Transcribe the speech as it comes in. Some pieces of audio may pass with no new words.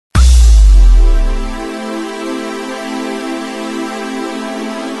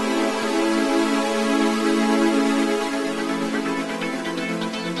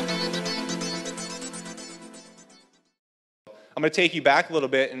I'm going to take you back a little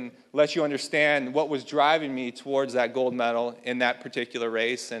bit and let you understand what was driving me towards that gold medal in that particular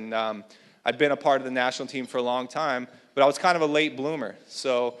race. And I'd been a part of the national team for a long time, but I was kind of a late bloomer.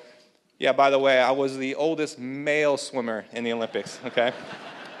 So, yeah, by the way, I was the oldest male swimmer in the Olympics, okay?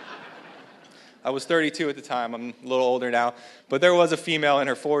 I was 32 at the time. I'm a little older now. But there was a female in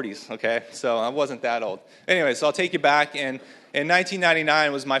her 40s, okay? So I wasn't that old. Anyway, so I'll take you back. And in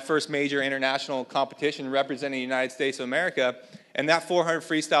 1999 was my first major international competition representing the United States of America. And that 400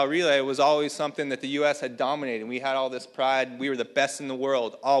 freestyle relay was always something that the U.S. had dominated. We had all this pride. We were the best in the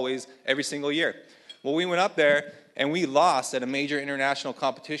world, always, every single year. Well, we went up there, and we lost at a major international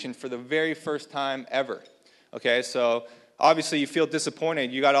competition for the very first time ever. Okay, so obviously you feel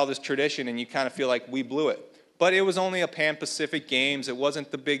disappointed. You got all this tradition, and you kind of feel like we blew it. But it was only a Pan-Pacific Games. It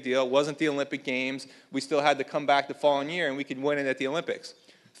wasn't the big deal. It wasn't the Olympic Games. We still had to come back the following year, and we could win it at the Olympics.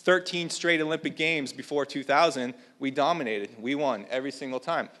 13 straight Olympic Games before 2000, we dominated. We won every single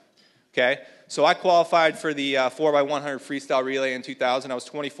time. Okay, so I qualified for the 4x100 freestyle relay in 2000. I was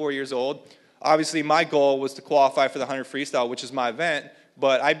 24 years old. Obviously, my goal was to qualify for the 100 freestyle, which is my event,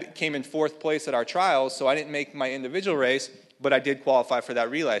 but I came in 4th place at our trials, so I didn't make my individual race, but I did qualify for that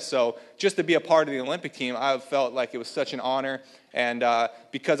relay. So just to be a part of the Olympic team, I felt like it was such an honor, and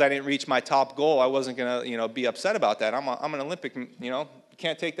because I didn't reach my top goal, I wasn't going to be upset about that. I'm an Olympic, you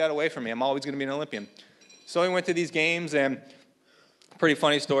can't take that away from me. I'm always going to be an Olympian. So we went to these games, and pretty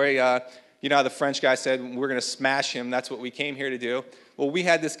funny story. You know how the French guy said, we're going to smash him. That's what we came here to do. Well, we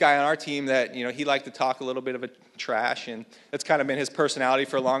had this guy on our team that, he liked to talk a little bit of a trash, and that's kind of been his personality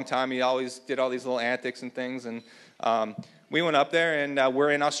for a long time. He always did all these little antics and things, and we went up there, and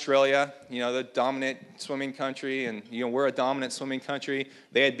we're in Australia, the dominant swimming country, and, we're a dominant swimming country.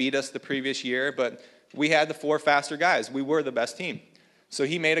 They had beat us the previous year, but we had the 4 faster guys. We were the best team. So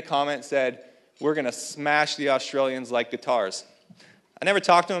he made a comment, said, we're going to smash the Australians like guitars. I never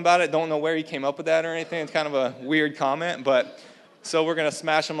talked to him about it. Don't know where he came up with that or anything. It's kind of a weird comment, but so we're going to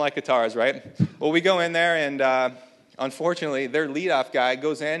smash them like guitars, right? Well, we go in there, and unfortunately, their leadoff guy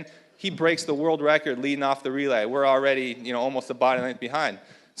goes in. He breaks the world record leading off the relay. We're already, almost a body length behind.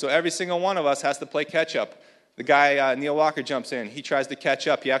 So every single one of us has to play catch-up. The guy, Neil Walker, jumps in. He tries to catch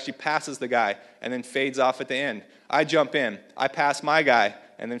up. He actually passes the guy and then fades off at the end. I jump in. I pass my guy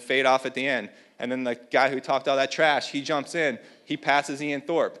and then fade off at the end. And then the guy who talked all that trash, he jumps in. He passes Ian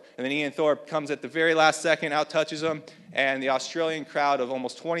Thorpe. And then Ian Thorpe comes at the very last second, out-touches him, and the Australian crowd of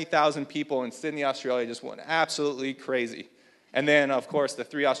almost 20,000 people in Sydney, Australia just went absolutely crazy. And then, of course, the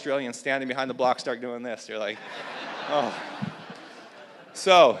 3 Australians standing behind the block start doing this. You're like, oh.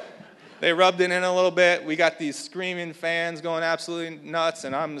 So they rubbed it in a little bit. We got these screaming fans going absolutely nuts,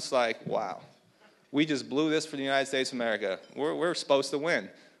 and I'm just like, wow. We just blew this for the United States of America. We're supposed to win.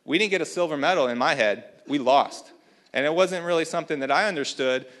 We didn't get a silver medal in my head. We lost. And it wasn't really something that I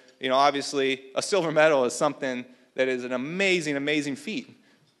understood. Obviously, a silver medal is something that is an amazing, amazing feat.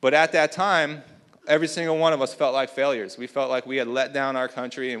 But at that time, every single one of us felt like failures. We felt like we had let down our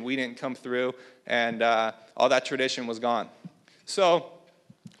country and we didn't come through, and all that tradition was gone. So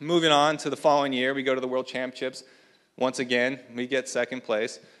moving on to the following year, we go to the World Championships. Once again, we get 2nd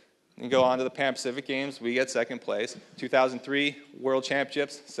place. We go on to the Pan-Pacific Games, we get 2nd place. 2003, World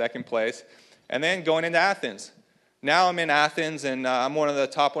Championships, 2nd place. And then going into Athens. Now I'm in Athens, and I'm one of the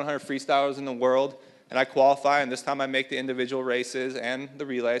top 100 freestylers in the world, and I qualify, and this time I make the individual races and the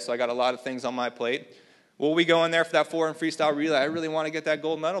relay, so I got a lot of things on my plate. Well, we go in there for that 400 freestyle relay. I really want to get that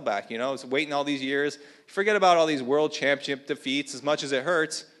gold medal back. I was waiting all these years. Forget about all these world championship defeats. As much as it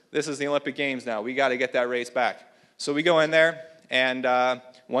hurts, this is the Olympic Games now. We got to get that race back. So we go in there, and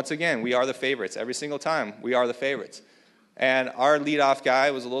once again, we are the favorites. Every single time, we are the favorites. And our leadoff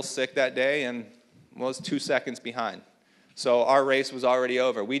guy was a little sick that day and was 2 seconds behind. So our race was already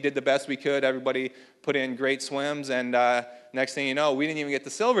over. We did the best we could. Everybody put in great swims, and next thing you know, we didn't even get the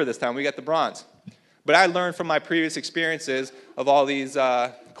silver this time. We got the bronze. But I learned from my previous experiences of all these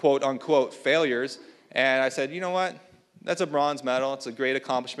quote-unquote failures, and I said, you know what? That's a bronze medal. It's a great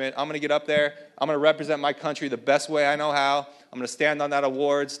accomplishment. I'm going to get up there. I'm going to represent my country the best way I know how. I'm going to stand on that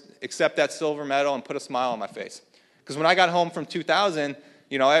awards, accept that silver medal, and put a smile on my face. Because when I got home from 2000,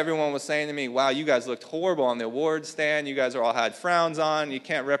 everyone was saying to me, wow, you guys looked horrible on the awards stand. You guys all had frowns on. You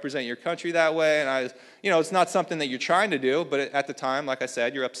can't represent your country that way. And I was, it's not something that you're trying to do, but at the time, like I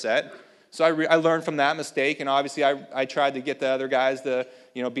said, you're upset. So I learned from that mistake, and obviously I tried to get the other guys to,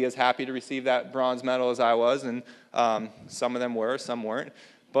 be as happy to receive that bronze medal as I was, and some of them were, some weren't.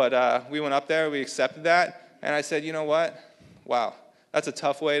 But we went up there, we accepted that, and I said, you know what? Wow, that's a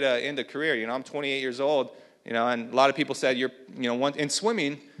tough way to end a career. I'm 28 years old. And a lot of people said, in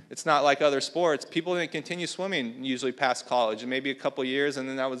swimming, It's not like other sports. People didn't continue swimming usually past college, and maybe a couple years, and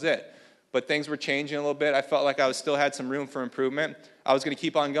then that was it. But things were changing a little bit. I felt like I still had some room for improvement. I was going to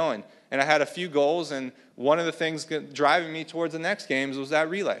keep on going. And I had a few goals, and one of the things driving me towards the next games was that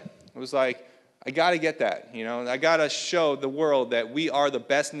relay. It was like, I got to get that. I got to show the world that we are the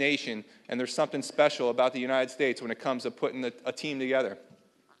best nation, and there's something special about the United States when it comes to putting a team together.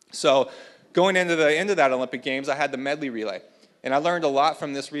 So going into that Olympic Games, I had the medley relay. And I learned a lot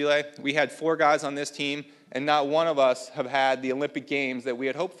from this relay. We had 4 guys on this team, and not one of us have had the Olympic Games that we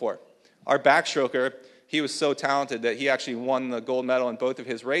had hoped for. Our backstroker, he was so talented that he actually won the gold medal in both of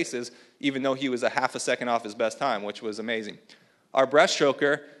his races, even though he was a half a second off his best time, which was amazing. Our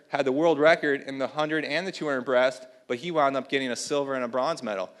breaststroker had the world record in the 100 and the 200 breast, but he wound up getting a silver and a bronze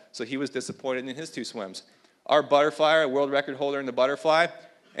medal, so he was disappointed in his 2 swims. Our butterflyer, a world record holder in the butterfly,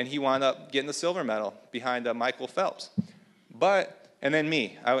 and he wound up getting the silver medal behind Michael Phelps. And then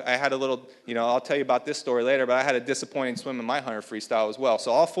me, I had a little, I'll tell you about this story later, but I had a disappointing swim in my 100 freestyle as well.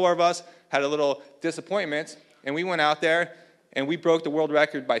 So all 4 of us had a little disappointment, and we went out there, and we broke the world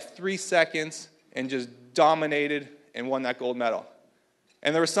record by 3 seconds and just dominated and won that gold medal.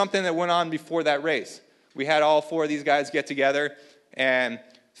 And there was something that went on before that race. We had all 4 of these guys get together, and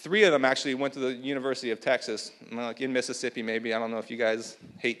 3 of them actually went to the University of Texas, like in Mississippi maybe. I don't know if you guys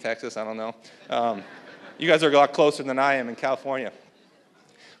hate Texas. I don't know. You guys are a lot closer than I am in California.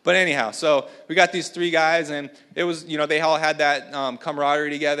 But anyhow, so we got these 3 guys, and it was, they all had that camaraderie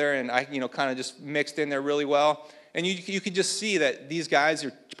together, and I, kind of just mixed in there really well. And you could just see that these guys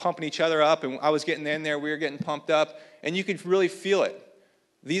are pumping each other up, and I was getting in there, we were getting pumped up, and you could really feel it.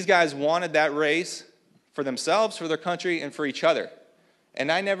 These guys wanted that race for themselves, for their country, and for each other.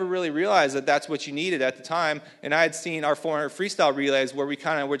 And I never really realized that that's what you needed at the time. And I had seen our 400 freestyle relays where we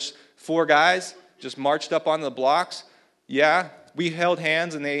which 4 guys just marched up on the blocks. Yeah, we held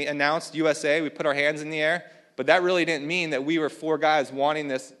hands and they announced USA. We put our hands in the air. But that really didn't mean that we were 4 guys wanting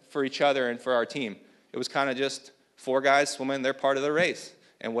this for each other and for our team. It was kind of just 4 guys swimming their part of the race.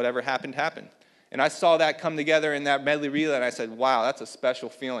 And whatever happened, happened. And I saw that come together in that medley relay, and I said, wow, that's a special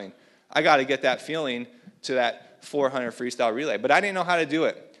feeling. I got to get that feeling to that 400 freestyle relay. But I didn't know how to do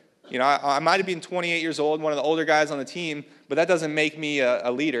it. I might have been 28 years old, one of the older guys on the team, but that doesn't make me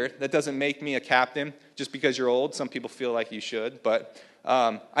a leader. That doesn't make me a captain just because you're old. Some people feel like you should. But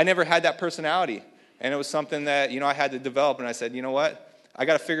I never had that personality. And it was something that, I had to develop. And I said, you know what? I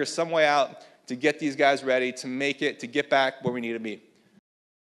got to figure some way out to get these guys ready, to make it, to get back where we need to be.